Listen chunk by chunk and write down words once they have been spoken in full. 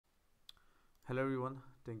Hello everyone,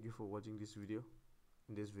 thank you for watching this video.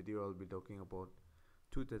 In this video I'll be talking about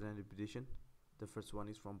two data repetition. The first one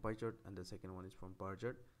is from pie chart and the second one is from bar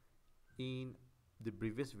chart. In the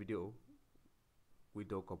previous video we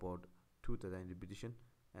talk about two data repetition,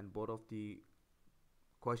 and both of the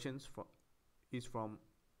questions is from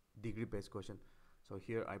degree based question. So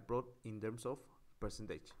here I brought in terms of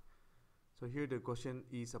percentage. So here the question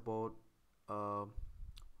is about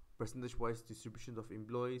percentage wise distribution of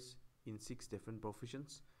employees in 6 different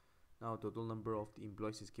professions. Now total number of the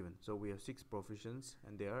employees is given. So we have 6 professions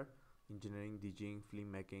and they are engineering, teaching,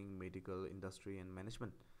 filmmaking, medical, industry and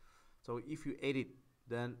management. So if you add it,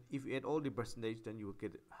 then if you add all the percentage, then you will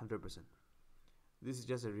get 100%. This is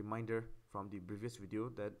just a reminder from the previous video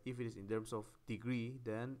that if it is in terms of degree,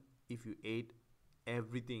 then if you add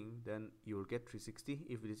everything, then you will get 360.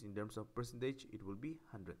 If it is in terms of percentage, it will be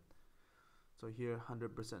 100. So here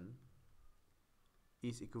 100%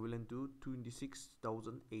 is equivalent to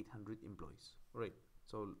 26,800 employees. Alright,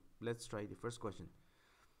 so let's try the first question.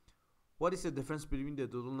 What is the difference between the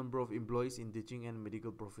total number of employees in teaching and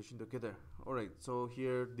medical profession together? Alright, so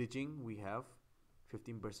here teaching we have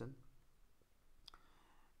 15%,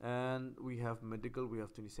 and we have medical we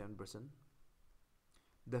have 27%.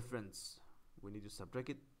 Difference, we need to subtract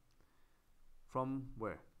it from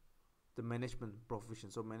where? The management profession.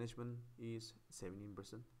 So management is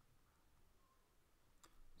 17%.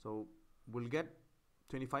 So we'll get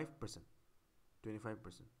 25%.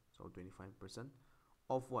 25%. So 25%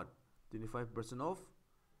 of what? 25% of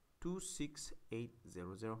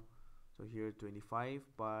 26800. So here 25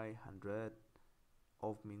 by 100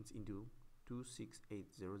 of means into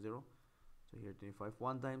 26800. So here 25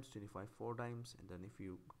 1 times, 25 4 times, and then if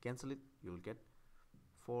you cancel it, you'll get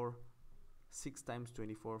 4 6 times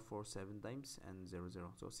 24, 4 7 times, and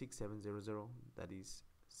 00. So 6700, that is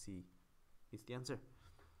C is the answer.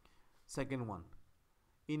 Second one,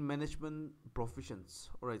 in management professions.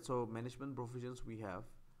 Alright, so management professions we have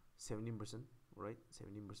 17%, right?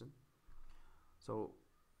 17%. So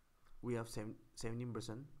we have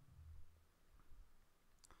 17%.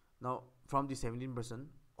 Now from the 17%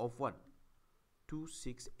 of what?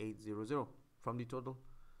 26800 from the total.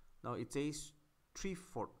 Now it says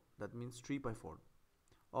 3/4, that means 3 by 4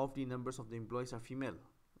 of the numbers of the employees are female,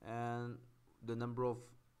 and the number of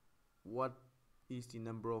what is the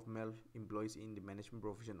number of male employees in the management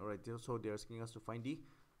profession. Alright, so they're asking us to find the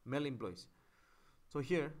male employees. So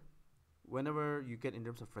here whenever you get in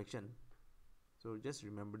terms of fraction, so just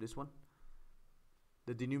remember this one,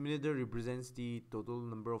 the denominator represents the total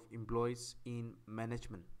number of employees in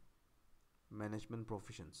management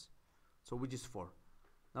professions, so which is 4.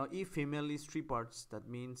 Now if female is 3 parts, that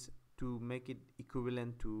means to make it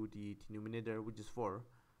equivalent to the denominator which is 4,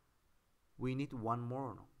 we need one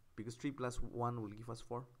more, no? Because 3 plus 1 will give us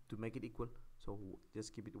 4 to make it equal. So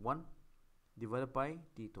just keep it 1 divided by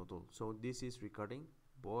the total. So this is regarding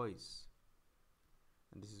boys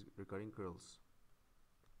and this is regarding girls.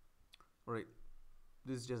 Alright,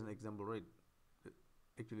 this is just an example, right?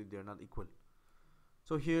 Actually they are not equal.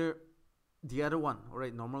 So here the other one,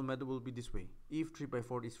 alright, normal method will be this way. If 3 by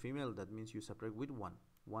 4 is female, that means you subtract with 1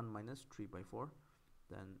 minus 3 by 4.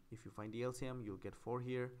 Then if you find the LCM, you'll get 4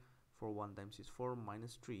 here. 4 1 times is 4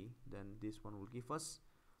 minus 3, then this one will give us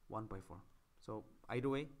 1 by 4. So either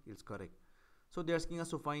way it's correct. So they're asking us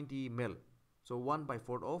to find the male, so 1 by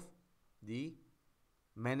 4 of the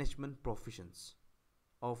management professions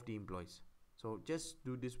of the employees. So just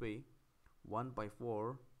do this way, 1 by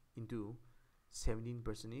 4 into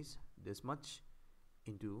 17% is this much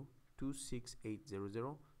into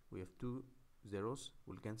 26800. We have 2 zeros,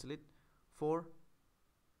 we'll cancel it. 4,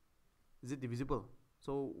 is it divisible?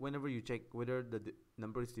 So whenever you check whether the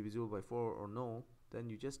number is divisible by 4 or no, then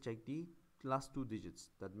you just check the last 2 digits.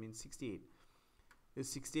 That means 68. Is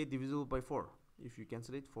 68 divisible by 4? If you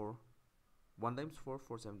cancel it, 4 1 times 4,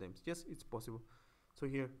 4 7 times. Yes, it's possible. So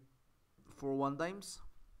here 4 1 times,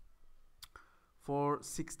 4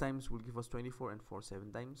 6 times will give us 24, and 4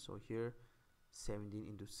 7 times. So here 17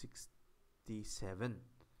 into 67.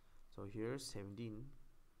 So here 17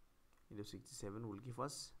 into 67 will give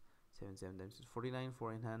us 7 7 times is 49,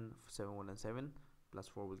 4 in hand, 7 1 and 7, plus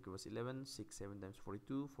 4 will give us 11, 6 7 times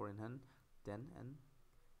 42, 4 in hand, 10, and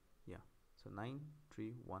yeah, so 9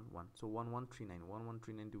 3 1 1. So 1139,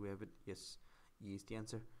 1139, do we have it? Yes, E is the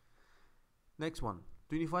answer. Next one,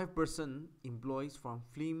 25% employees from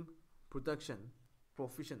film production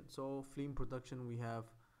profession. So film production we have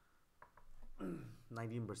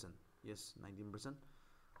 19%. Yes, 19%.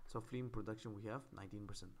 So film production we have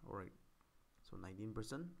 19%. Alright, so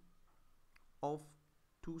 19% of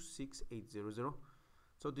 26800.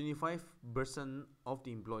 So 25% of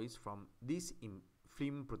the employees from this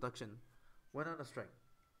film production went on a strike.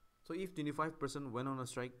 So if 25% went on a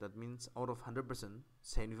strike, that means out of 100%,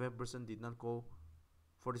 75% did not go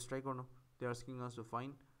for the strike or no. They're asking us to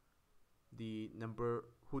find the number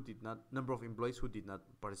of employees who did not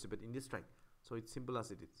participate in this strike. So it's simple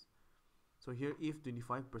as it is. So here, if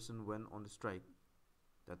 25% went on the strike,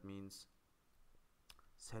 that means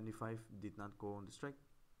 75 did not go on the strike.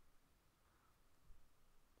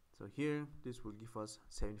 So here, this will give us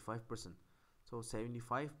 75%. So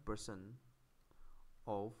 75%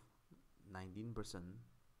 of 19%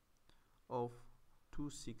 of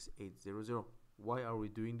 26800. Why are we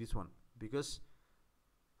doing this one? Because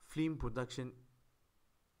film production,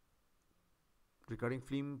 regarding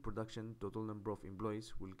film production, total number of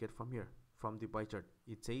employees will get from here, from the pie chart.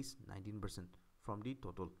 It says 19% from the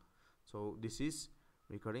total. So this is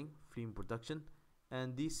regarding film production,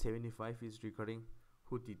 and this 75 is regarding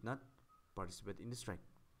who did not participate in the strike.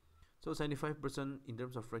 So 75% in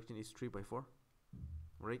terms of fraction is 3 by 4,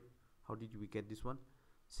 right? How did we get this one?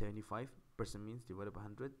 75% means divided by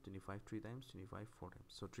 100, 25 3 times, 25 4 times.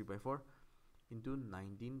 So 3 by 4 into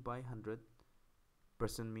 19 by 100,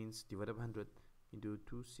 percent means divided by 100, into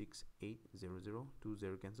 26800, 2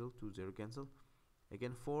 0 cancel, 2 0 cancel,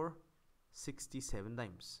 again 4, 67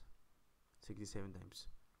 times, 67 times.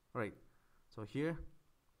 Alright, so here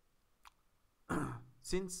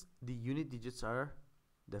since the unit digits are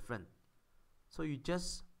different, so you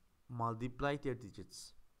just multiply their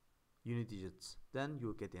digits, unit digits, then you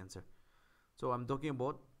will get the answer. So I'm talking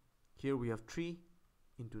about here we have 3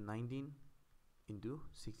 into 19 into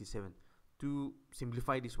 67. To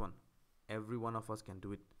simplify this one, every one of us can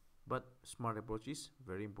do it, but smart approach is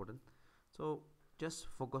very important. So just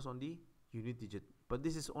focus on the unit digit, but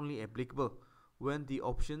this is only applicable when the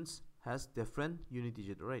options has different unit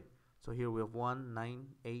digit, right? So here we have 1,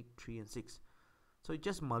 9, 8, 3 and 6. So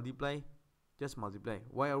just multiply,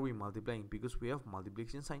 Why are we multiplying? Because we have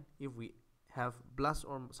multiplication sign. If we have plus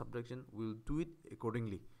or subtraction, we'll do it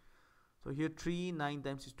accordingly. So here 3 9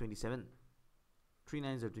 times is 27, 3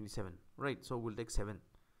 9s are 27, right? So we'll take 7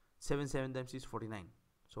 7 times is 49,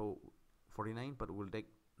 so 49, but we'll take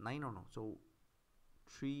 9 or no, so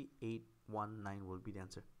 3819 will be the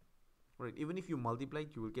answer, right? Even if you multiply,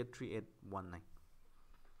 you will get 3819.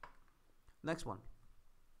 Next one,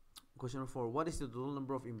 question number 4. What is the total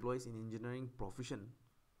number of employees in engineering profession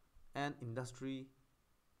and industries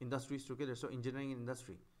together? So engineering and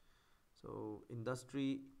industry. So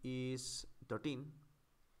industry is 13%,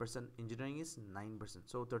 engineering is 9%.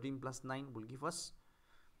 So 13 plus 9 will give us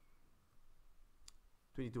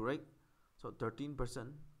 22, right? So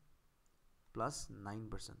 13% plus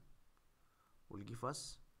 9% will give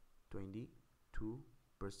us 22%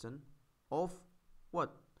 of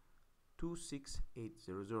what?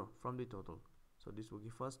 26800 from the total. So this will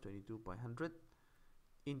give us 22 by 100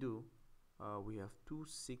 into we have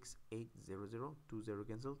 26800, 2 0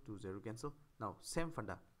 cancel, 2 0 cancel. Now same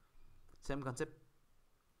funda, same concept.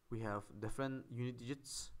 We have different unit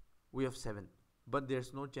digits. We have 7, but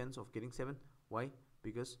there's no chance of getting 7. Why?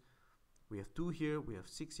 Because we have 2 here, we have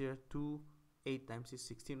 6 here. 2 8 times is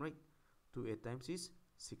 16, right? 2 8 times is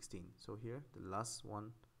 16. So here the last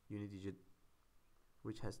one unit digit,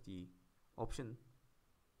 which has the option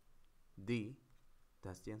D,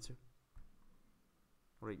 that's the answer.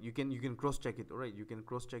 Alright, you can cross check it. Alright, you can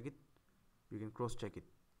cross check it.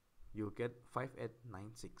 You'll get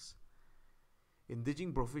 5896. In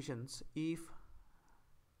teaching professions, if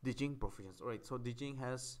teaching professions, alright, so teaching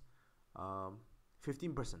has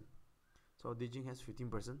 15%. So teaching has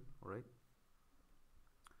 15%, alright,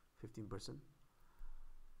 15%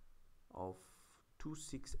 of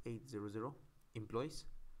 26800 employees.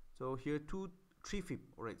 So here 3/5,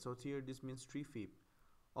 alright, so here this means 3/5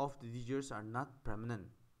 of the teachers are not permanent.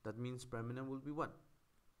 That means permanent will be what?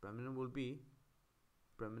 Permanent will be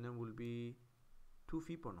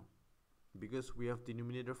 2/5 or no? Because we have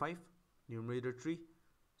denominator 5, numerator 3.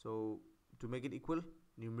 So to make it equal,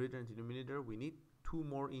 numerator and denominator, we need 2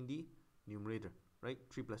 more in the numerator, right?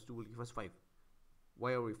 3 plus 2 will give us 5.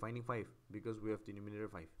 Why are we finding 5? Because we have denominator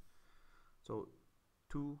 5. So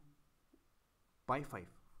 2 by 5.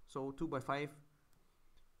 So 2 by 5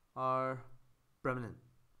 are permanent,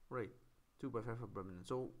 right? 2 by 5 are permanent.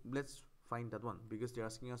 So let's find that one, because they're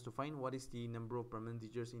asking us to find what is the number of permanent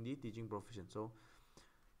teachers in the teaching profession. So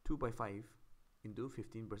 2 by 5 into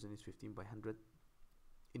 15% is 15 by 100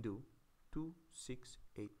 into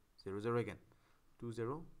 26800 again. 2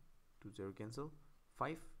 0 cancel,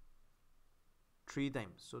 5 3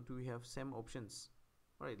 times. So do we have same options?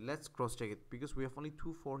 Alright, let's cross check it, because we have only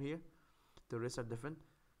 2 4 here, the rest are different.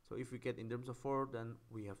 So if we get in terms of 4, then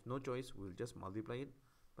we have no choice, we'll just multiply it.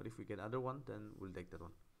 But if we get other one, then we'll take that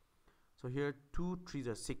one. So here 2 3s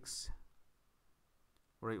are 6.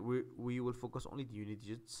 Right, we will focus only the unit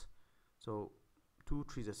digits. So 2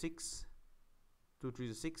 3s are 6, 2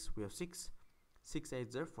 3s are 6, we have 6, 6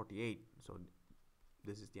 8s are 48. So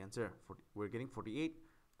this is the answer. We're getting 48,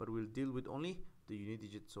 but we'll deal with only the unit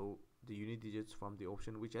digits. So the unit digits from the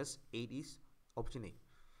option which has 8 is option A.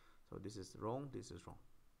 So this is wrong, this is wrong.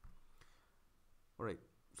 Alright,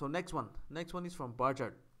 so next one is from bar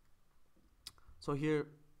chart. So here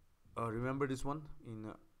remember this one,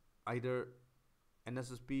 in either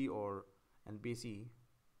Nssb or Npsc,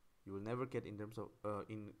 you will never get in terms of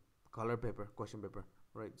in color paper, question paper,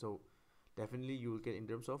 right? So definitely you will get in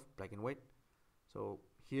terms of black and white. So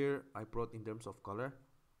here I brought in terms of color.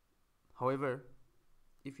 However,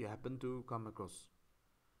 if you happen to come across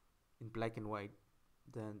in black and white,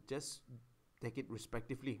 then just take it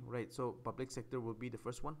respectively, right? So public sector will be the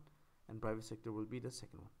first one and private sector will be the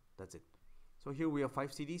second one. That's it. So here we have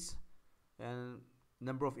 5 cities and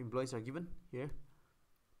number of employees are given here,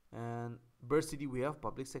 and per city we have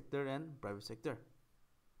public sector and private sector.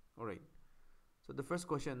 All right, so the first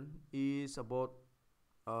question is about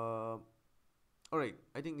all right,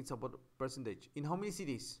 I think it's about percentage. In how many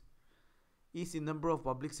cities is the number of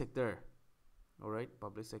public sector? All right,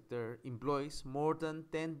 public sector employs more than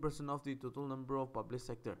 10% of the total number of public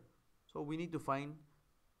sector. So we need to find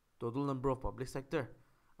total number of public sector.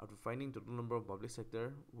 After finding total number of public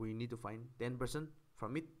sector, we need to find 10%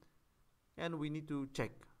 from it, and we need to check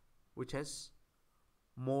which has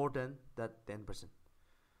more than that 10%.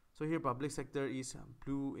 So here public sector is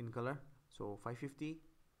blue in color, so 550.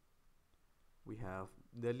 We have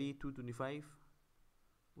Delhi 225,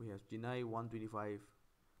 we have Chennai 125,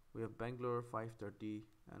 we have Bangalore 530,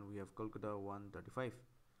 and we have Kolkata 135.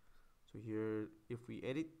 So here if we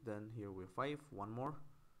edit, then here we have 5, one more,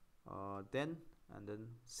 10, and then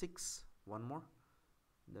 6, one more,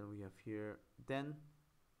 then we have here 10,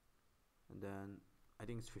 and then I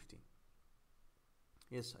think it's 15.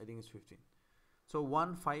 Yes, I think it's 15. So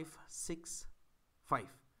 1 5 6 5.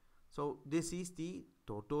 So this is the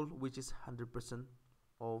total, which is 100%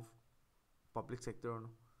 of public sector.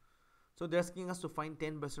 So they're asking us to find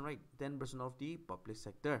 10%, right? 10% of the public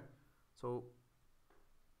sector. So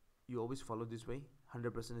you always follow this way.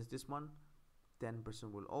 100% is this one.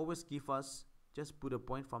 10% will always give us, just put a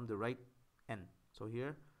point from the right end. So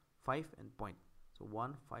here 5 and point. So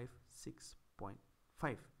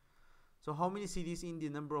 156.5. So how many cities in the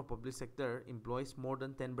number of public sector employs more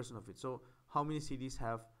than 10% of it? So how many cities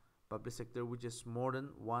have public sector which is more than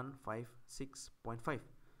 156.5?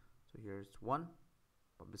 So here's 1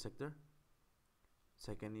 public sector,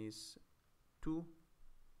 second is 2,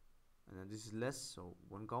 and then this is less, so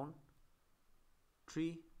 1 count,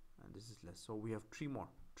 3, and this is less, so we have 3 more,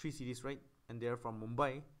 3 cities, right? And they are from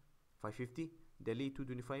Mumbai 550, Delhi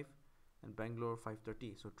 225, and Bangalore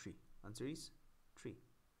 530. So 3. Answer is 3.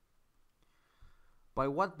 By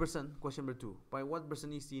what percent, question number 2, by what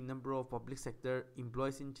percent is the number of public sector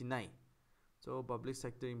employees in Chennai? So public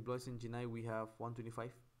sector employees in Chennai, we have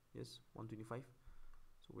 125. Yes, 125.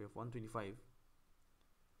 So we have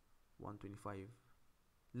 125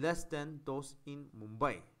 less than those in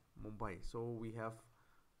Mumbai. So we have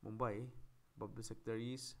Mumbai public sector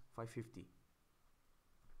is 550.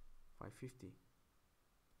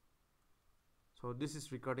 So this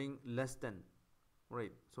is regarding less than,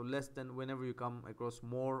 right? So less than, whenever you come across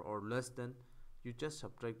more or less than, you just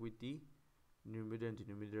subtract with the numerator and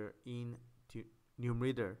denominator in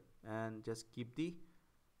numerator and just keep the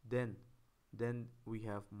then we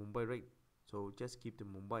have Mumbai, right? So just keep the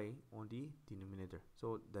Mumbai on the denominator.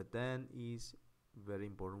 So the then is very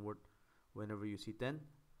important word. Whenever you see 10,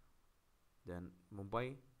 then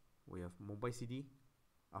Mumbai, we have Mumbai city.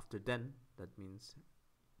 After then, that means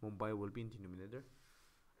Mumbai will be in denominator.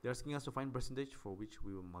 They're asking us to find percentage, for which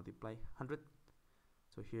we will multiply 100.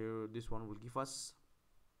 So here this one will give us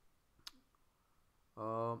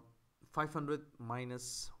 500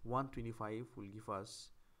 minus 125 will give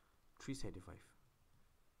us 375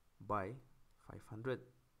 by 500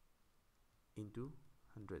 into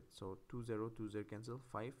 100. So 20 cancel,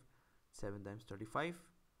 5 7 times 35,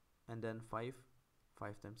 and then 5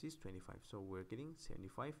 times is 25. So we're getting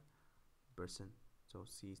 75%. So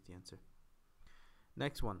C is the answer.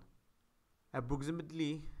 Next one,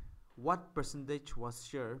 approximately what percentage was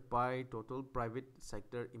shared by total private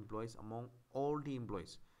sector employees among all the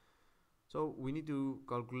employees? So we need to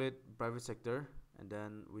calculate private sector, and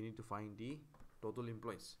then we need to find the total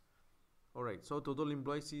employees. Alright, so total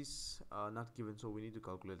employees is not given, so we need to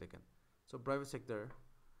calculate again. So private sector,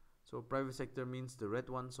 So private sector means the red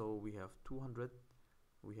one, so we have 200,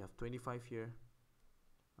 we have 25 here,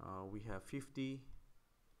 we have 50,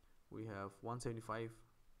 we have 175,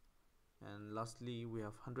 and lastly we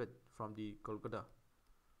have 100 from the Kolkata.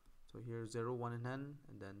 So here 0, 1 in hand,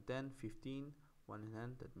 and then 10, 15, 1 in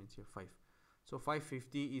hand, that means here 5. So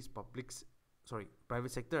 550 is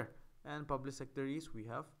private sector, and public sector is, we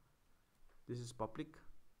have, this is public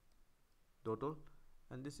total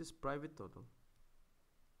and this is private total.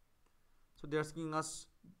 So they're asking us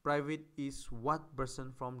private is what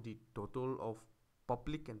percent from the total of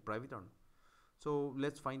public and private or no. So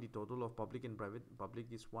let's find the total of public and private.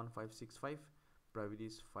 Public is 1565, private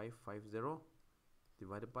is 550,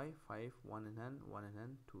 divided by 5, 1 in hand, 1 in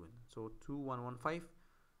hand, 2 in hand. So 2115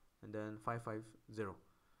 and then 550.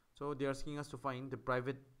 So they're asking us to find the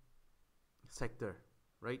private sector,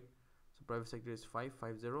 right? So private sector is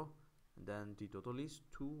 550 and then the total is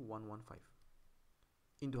 2115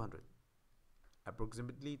 into 100.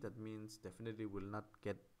 Approximately, that means definitely will not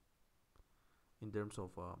get in terms of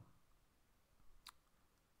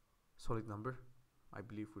solid number. I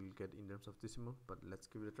believe we'll get in terms of decimal, but let's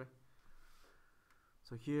give it a try.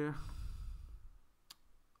 So here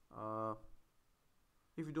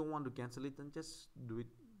if you don't want to cancel it, then just do it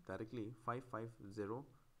directly. 550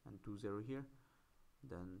 and 20 here,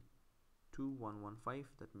 then 2115,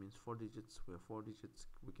 that means 4 digits. We have 4 digits,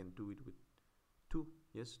 we can do it with 2.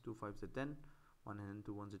 Yes, 2 5s are 10, 1 in hand,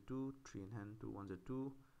 2 1s are 2, 3 in hand, 2 1s are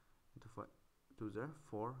 2, 2 are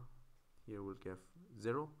 4. Here we'll get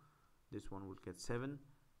 0, this one will get 7,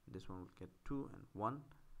 this one will get 2 and 1,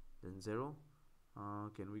 then 0.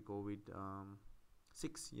 Can we go with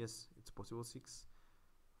 6? Yes, it's possible. 6,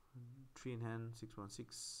 3 in hand, 6 1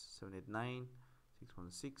 6, 7 8 9, 6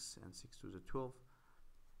 1 6, and 6 2 is 12.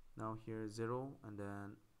 Now here 0, and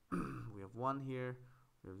then we have 1 here,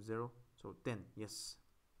 we have 0, so 10. Yes,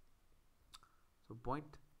 so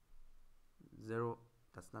point 0,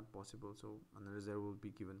 that's not possible, so another 0 will be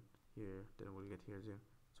given here, then we'll get here 0.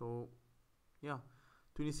 So yeah,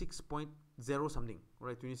 26.0 something,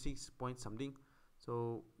 right? 26 point something.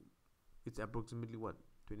 So it's approximately what,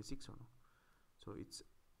 26 or no? So it's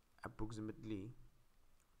approximately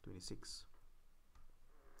 26.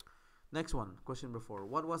 Next one, question number 4.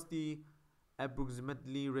 What was the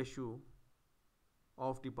approximately ratio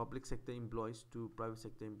of the public sector employees to private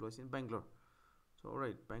sector employees in Bangalore? So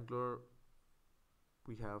alright, Bangalore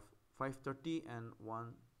we have 530 and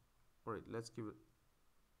 1. Alright, let's give it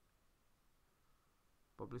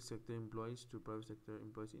public sector employees to private sector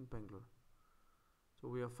employees in Bangalore. So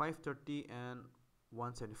we have 530 and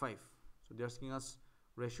 175. So they're asking us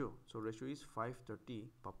ratio. So ratio is 530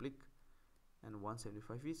 public and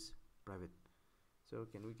 175 is private. So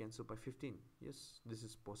can we cancel by 15? Yes, this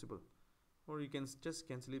is possible. Or you can just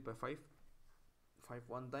cancel it by 5. 5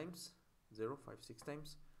 1 times 0, 5 6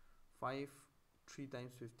 times, 5 3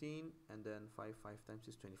 times 15, and then 5 5 times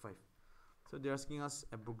is 25. So they're asking us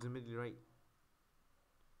approximately, right?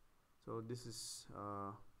 So this is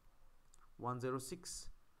 106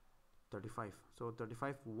 35. So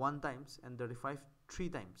 35 1 times and 35 3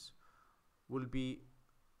 times will be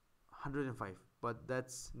 105, but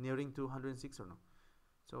that's nearing to 106 or no?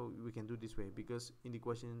 So we can do this way because in the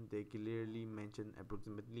question they clearly mention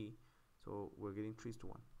approximately, so we're getting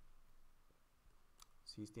 3:1.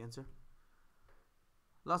 C is the answer.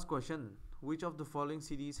 Last question, which of the following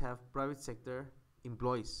cities have private sector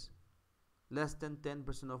employees less than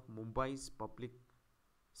 10% of Mumbai's public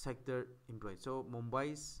sector employees? So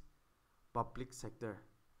Mumbai's public sector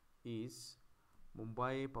is,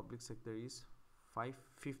 Mumbai public sector is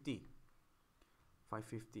 550.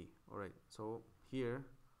 Alright, so here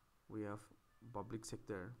we have public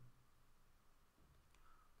sector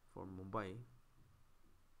for Mumbai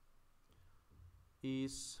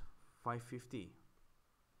is 550,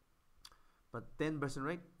 but 10%,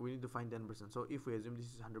 right? We need to find 10%. So if we assume this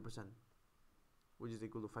is 100%, which is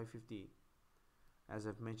equal to 550, as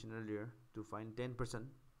I've mentioned earlier, to find 10%,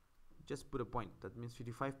 just put a point. That means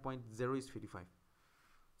 55.0 is 55.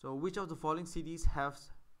 So which of the following cities have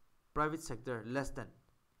private sector less than?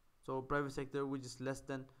 So private sector which is less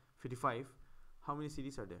than 55, how many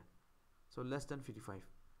cities are there? So less than 55.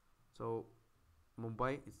 So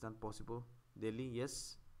Mumbai, it's not possible. Delhi,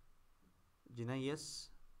 yes. Chennai, yes.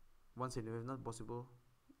 175, not possible.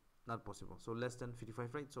 Not possible. So less than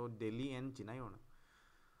 55, right? So Delhi and Chennai or no?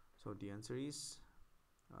 So the answer is,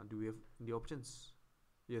 do we have in the options?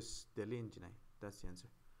 Yes, Delhi and Chennai. That's the answer.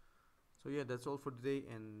 So yeah, that's all for today,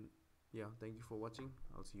 and yeah, thank you for watching.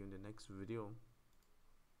 I'll see you in the next video.